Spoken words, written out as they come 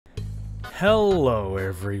Hello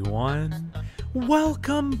everyone,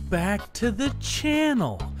 welcome back to the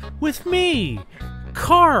channel with me,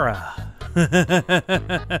 Chara.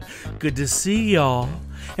 Good to see y'all,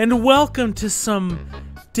 and welcome to some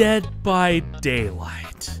Dead by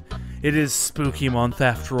Daylight. It is spooky month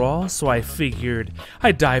after all, so I figured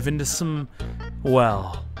I'd dive into some,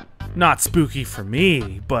 well, not spooky for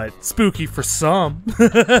me, but spooky for some.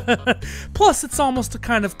 Plus, it's almost a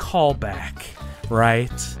kind of callback, right?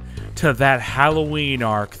 To that Halloween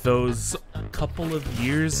arc those couple of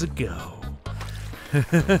years ago.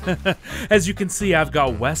 As you can see, I've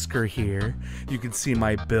got Wesker here. You can see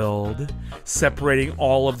my build, separating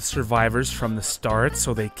all of the survivors from the start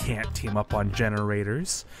so they can't team up on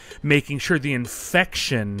generators, making sure the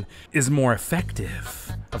infection is more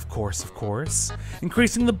effective, of course,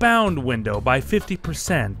 increasing the bound window by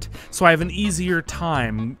 50% so I have an easier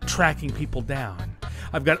time tracking people down.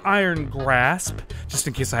 I've got Iron Grasp, just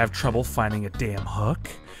in case I have trouble finding a damn hook.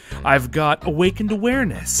 I've got Awakened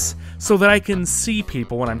Awareness, so that I can see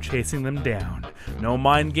people when I'm chasing them down. No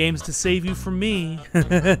mind games to save you from me.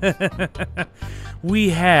 We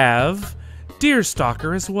have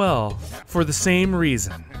Deerstalker as well, for the same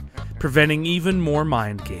reason, preventing even more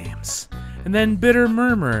mind games. And then Bitter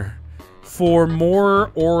Murmur, for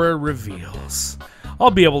more aura reveals.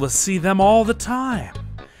 I'll be able to see them all the time.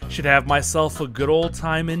 Should have myself a good old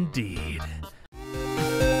time indeed.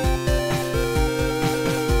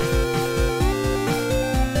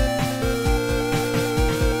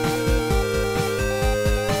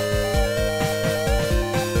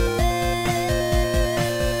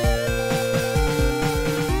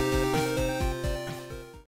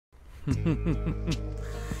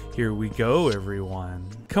 Here we go, everyone.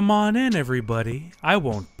 Come on in, everybody. I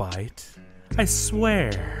won't bite. I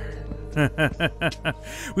swear.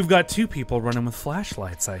 We've got two people running with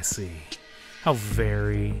flashlights, I see. How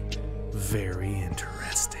very, very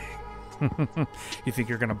interesting. You think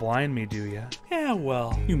you're gonna blind me, do ya? Yeah,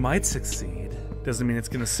 well, you might succeed. Doesn't mean it's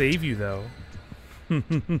gonna save you, though.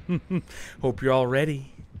 Hope you're all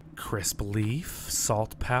ready. Crisp leaf,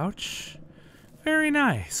 salt pouch. Very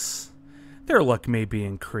nice. Their luck may be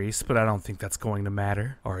increased, but I don't think that's going to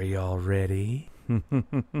matter. Are y'all ready?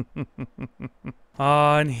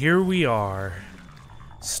 And here we are.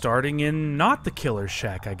 Starting in not the Killer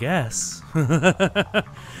Shack, I guess.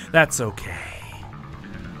 That's okay.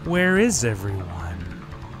 Where is everyone?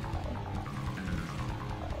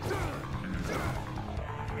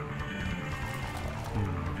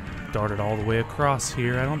 Darted all the way across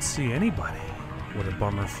here. I don't see anybody. What a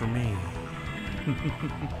bummer for me.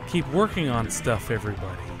 Keep working on stuff,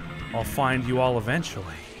 everybody. I'll find you all eventually.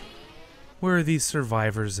 Where are these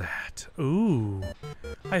survivors at? Ooh,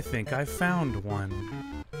 I think I found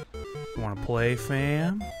one. Wanna play,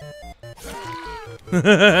 fam?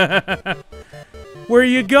 Where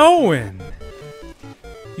you going?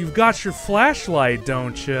 You've got your flashlight,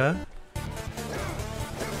 don't ya?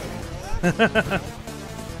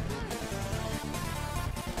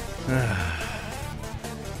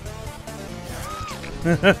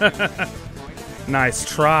 Nice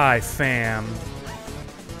try, fam.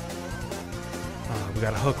 We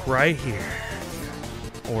got a hook right here.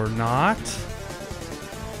 Or not.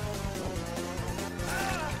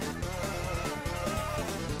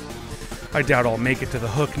 I doubt I'll make it to the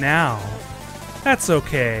hook now. That's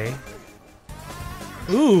okay.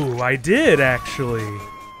 Ooh, I did, actually.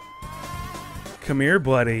 Come here,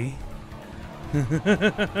 buddy.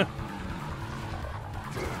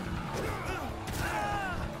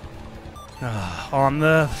 On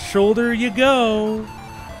the shoulder you go.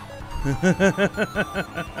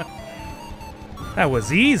 That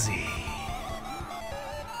was easy.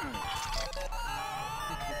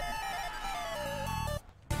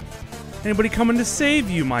 Anybody coming to save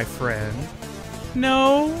you, my friend?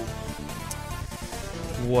 No?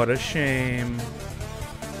 What a shame.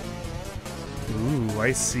 Ooh,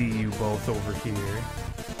 I see you both over here.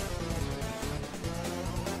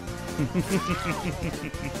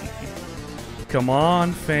 Come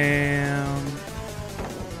on, fam.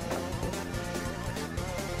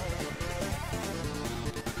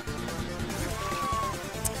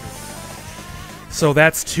 So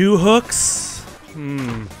that's two hooks?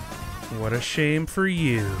 What a shame for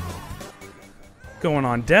you. Going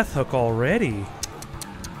on death hook already.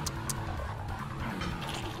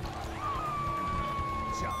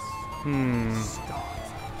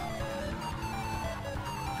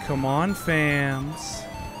 Come on, fams.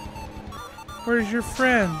 Where's your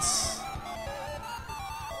friends?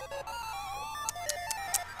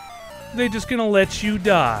 They just gonna let you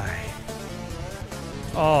die.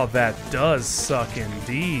 Oh, that does suck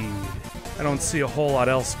indeed. I don't see a whole lot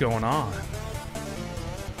else going on.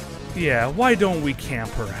 Yeah, why don't we camp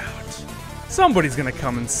her out? Somebody's gonna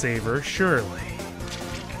come and save her, surely.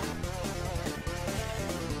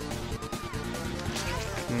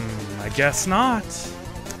 I guess not.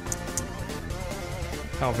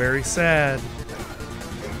 How very sad.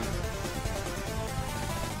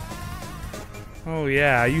 Oh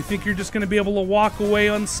yeah, you think you're just gonna be able to walk away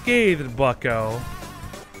unscathed, bucko.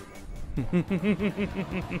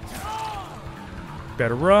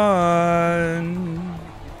 Better run.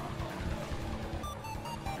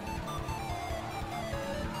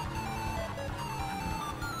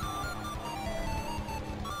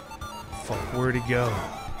 Fuck, where'd he go?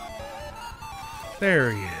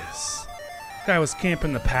 There he is. Guy was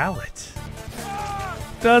camping the pallet.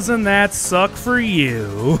 Doesn't that suck for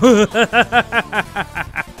you?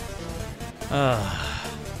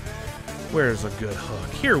 Where's a good hook?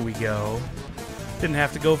 Here we go. Didn't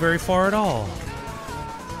have to go very far at all.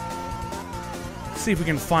 See if we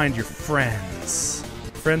can find your friends.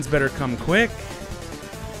 Friends better come quick.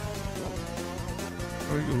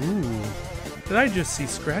 Ooh. Did I just see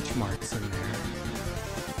scratch marks in there?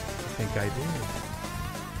 I think I did.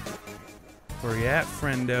 Where you at,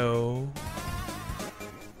 friendo?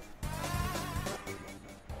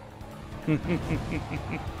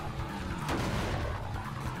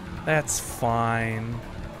 That's fine.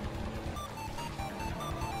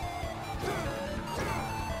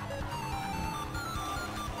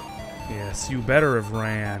 Yes, you better have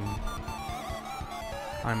ran.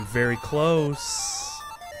 I'm very close.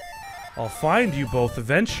 I'll find you both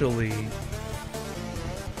eventually.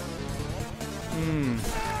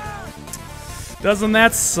 Doesn't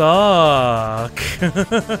that suck?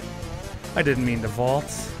 I didn't mean to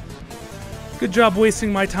vault. Good job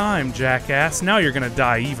wasting my time, jackass. Now you're gonna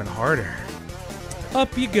die even harder.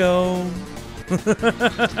 Up you go.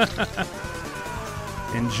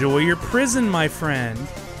 Enjoy your prison, my friend.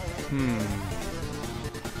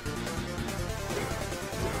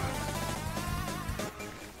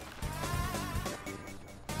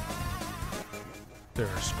 There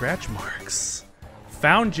are scratch marks.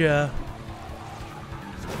 Found ya.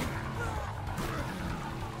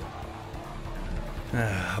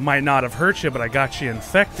 I might not have hurt you, but I got you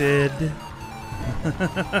infected.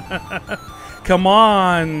 Come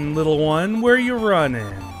on, little one. Where you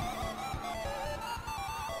running?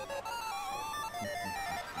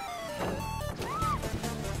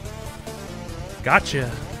 Gotcha.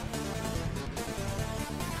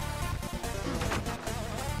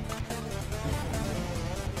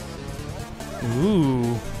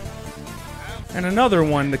 Ooh. And another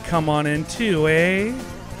one to come on in too, eh?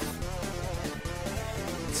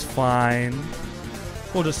 It's fine.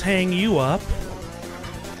 We'll just hang you up.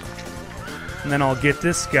 And then I'll get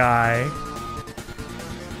this guy.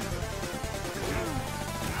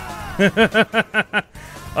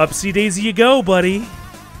 Upsy daisy you go, buddy.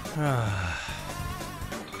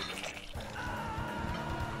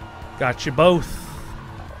 Got you both.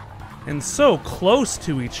 And so close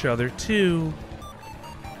to each other, too.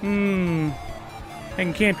 I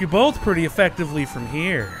can camp you both pretty effectively from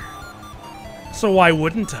here. So why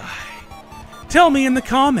wouldn't I? Tell me in the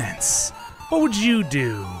comments, what would you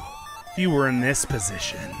do if you were in this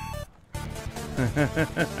position? Ooh,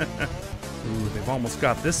 they've almost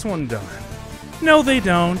got this one done. No, they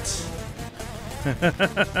don't.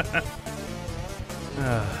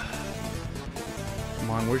 Come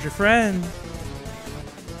on, where's your friend?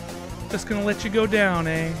 Just gonna let you go down,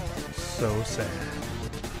 eh? So sad.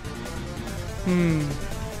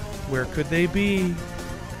 Where could they be?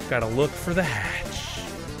 Gotta look for the hatch.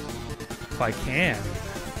 If I can.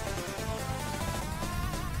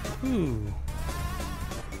 Ooh.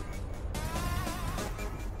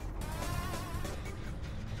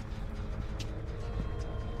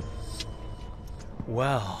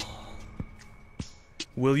 Well.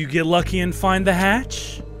 Will you get lucky and find the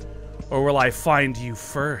hatch? Or will I find you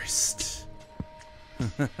first?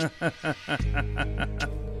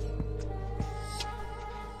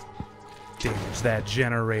 Damage that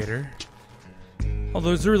generator. Although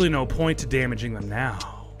there's really no point to damaging them now.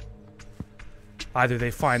 Either they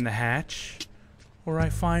find the hatch, or I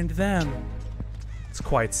find them. It's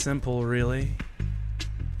quite simple, really.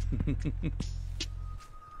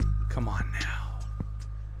 Come on now.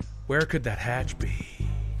 Where could that hatch be?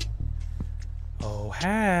 Oh,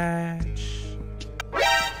 hatch.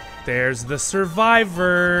 There's the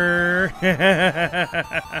survivor.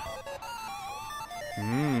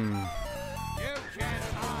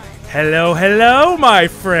 Hello, hello, my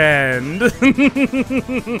friend.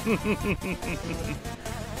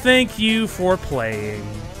 Thank you for playing.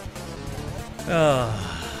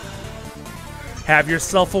 Have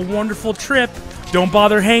yourself a wonderful trip. Don't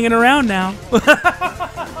bother hanging around now.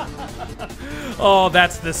 Oh,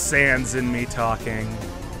 that's the sands in me talking.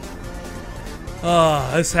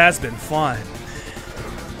 Oh, this has been fun.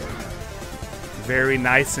 Very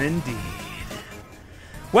nice indeed.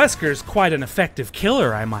 Wesker's quite an effective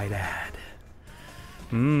killer, I might add.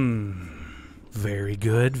 Very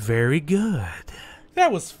good, very good.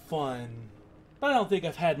 That was fun, but I don't think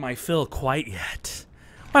I've had my fill quite yet.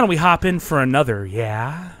 Why don't we hop in for another,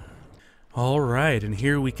 yeah? All right, and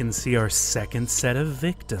here we can see our second set of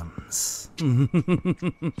victims.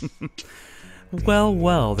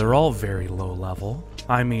 Well, they're all very low level.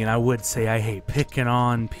 I mean, I would say I hate picking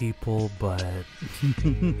on people, but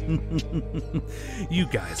you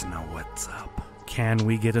guys know what's up. Can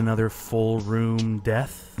we get another full room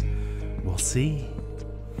death? We'll see.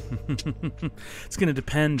 It's gonna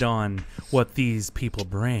depend on what these people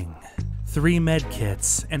bring. 3 med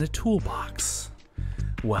kits and a toolbox.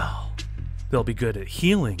 Well, they'll be good at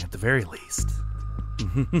healing at the very least.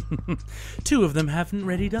 2 of them haven't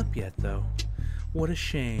readied up yet, though. What a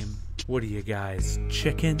shame. What are you guys,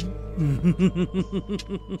 chicken?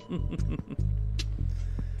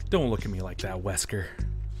 Don't look at me like that, Wesker.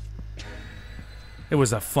 It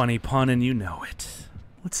was a funny pun and you know it.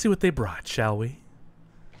 Let's see what they brought, shall we?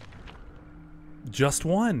 Just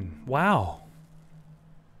 1. Wow.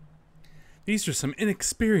 These are some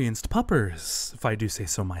inexperienced puppers, if I do say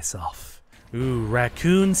so myself. Ooh,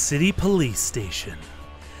 Raccoon City Police Station.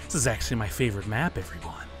 This is actually my favorite map,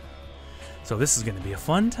 everyone. So this is going to be a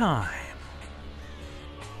fun time.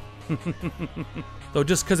 Though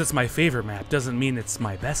just because it's my favorite map doesn't mean it's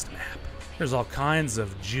my best map. There's all kinds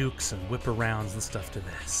of jukes and whip-arounds and stuff to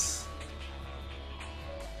this.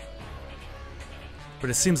 But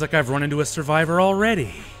it seems like I've run into a survivor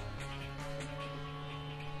already.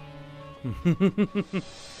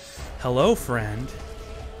 Hello, friend.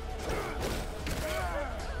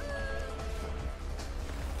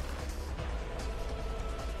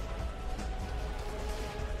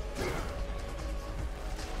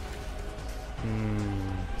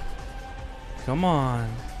 Come on.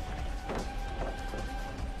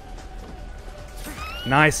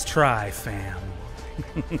 Nice try, fam.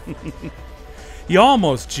 You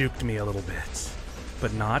almost juked me a little bit,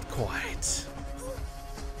 but not quite.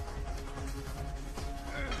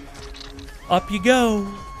 Up you go.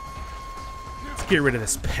 Let's get rid of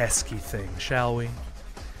this pesky thing, shall we?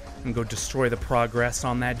 And go destroy the progress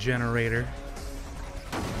on that generator.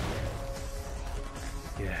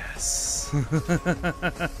 Yes.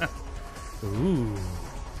 Ooh.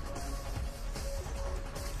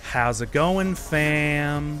 How's it going,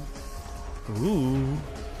 fam? Ooh.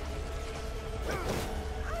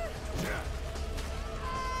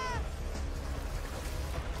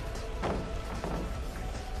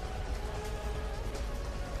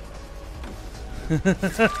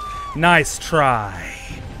 Nice try.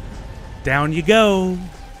 Down you go.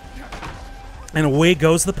 And away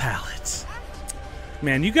goes the pallet.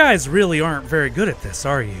 Man, you guys really aren't very good at this,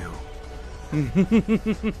 are you?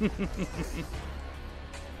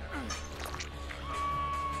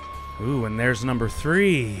 Ooh, and there's number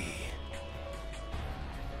 3.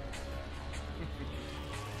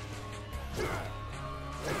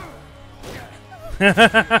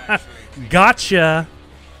 Gotcha.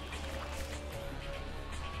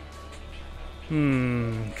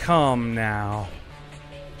 Come now.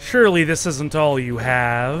 Surely this isn't all you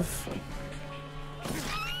have.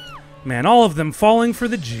 Man, all of them falling for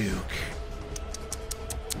the juke.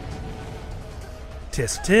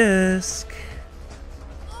 Tisk tisk.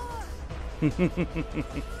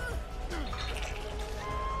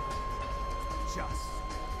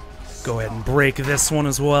 Go ahead and break this one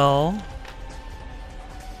as well.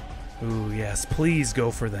 Ooh, yes, please go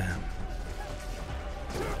for them.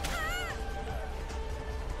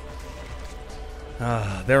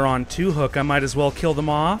 They're on 2 hook. I might as well kill them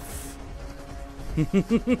off.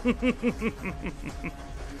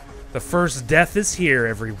 The first death is here,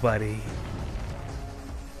 everybody.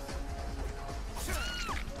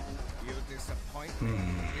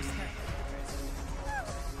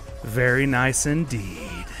 Very nice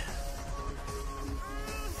indeed.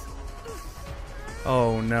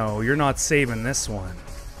 Oh no, you're not saving this one.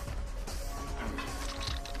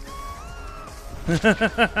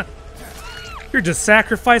 You're just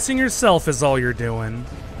sacrificing yourself is all you're doing.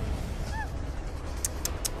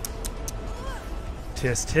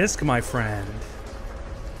 Tisk tisk, my friend.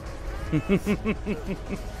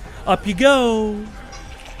 Up you go.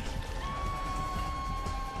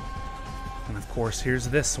 And of course, here's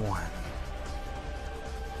this one.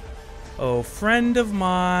 Oh, friend of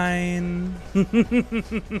mine.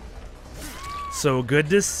 So good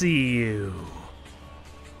to see you.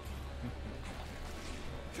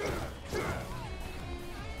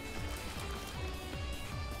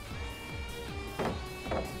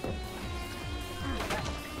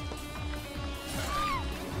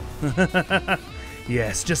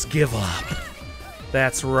 Yes, just give up.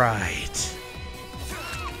 That's right.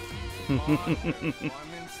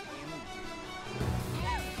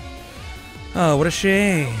 Oh, what a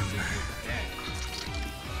shame.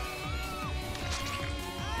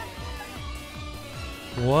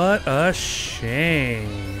 What a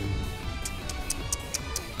shame.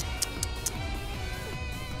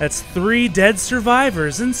 That's 3 dead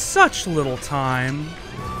survivors in such little time.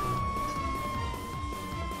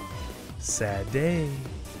 Sad day.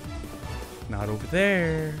 Not over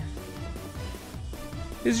there.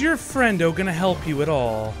 Is your friendo gonna help you at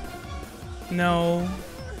all? No.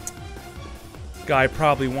 Guy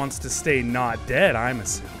probably wants to stay not dead, I'm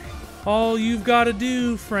assuming. All you've gotta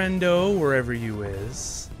do, friendo, wherever you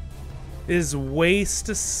is waste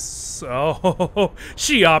a oh,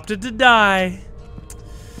 she opted to die.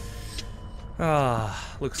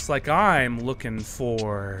 Ah, looks like I'm looking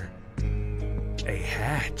for a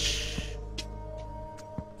hatch.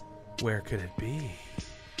 Where could it be?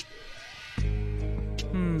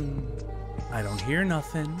 I don't hear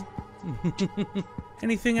nothing.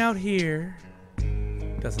 Anything out here?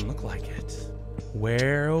 Doesn't look like it.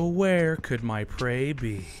 Where, oh where could my prey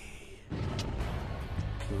be?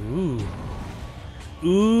 Ooh.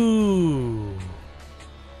 Ooh.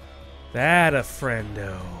 That a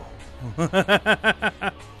friendo.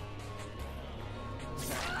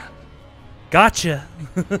 Gotcha.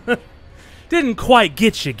 Didn't quite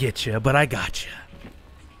get you, but I gotcha.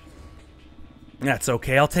 That's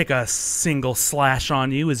okay. I'll take a single slash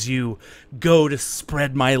on you as you go to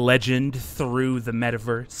spread my legend through the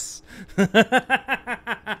metaverse.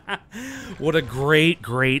 What a great,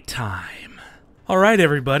 great time. All right,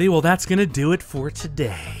 everybody. Well, that's going to do it for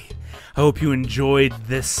today. I hope you enjoyed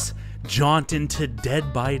this jaunt into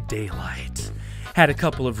Dead by Daylight. Had a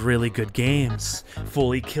couple of really good games.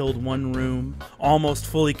 Fully killed one room, almost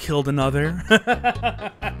fully killed another.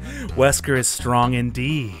 Wesker is strong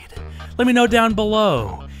indeed. Let me know down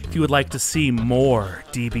below if you would like to see more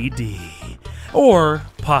DBD, or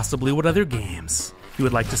possibly what other games you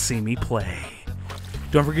would like to see me play.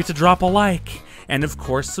 Don't forget to drop a like, and of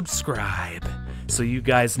course subscribe, so you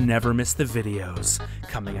guys never miss the videos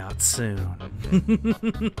coming out soon.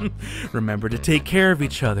 Remember to take care of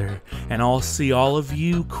each other, and I'll see all of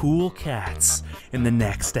you cool cats in the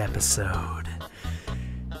next episode.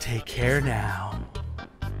 Take care now.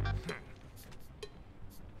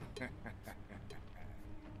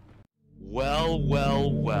 Well, well,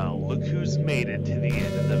 well, look who's made it to the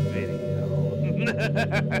end of the video.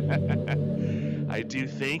 I do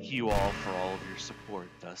thank you all for all of your support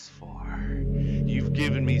thus far. You've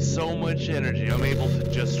given me so much energy, I'm able to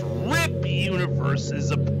just rip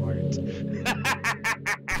universes apart.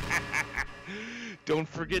 Don't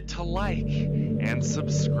forget to like and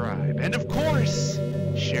subscribe. And of course,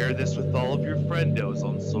 share this with all of your friendos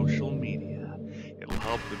on social media. It'll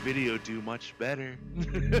help the video do much better.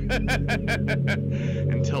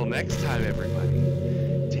 Until next time,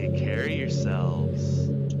 everybody, take care of yourselves.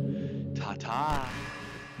 Ta-ta.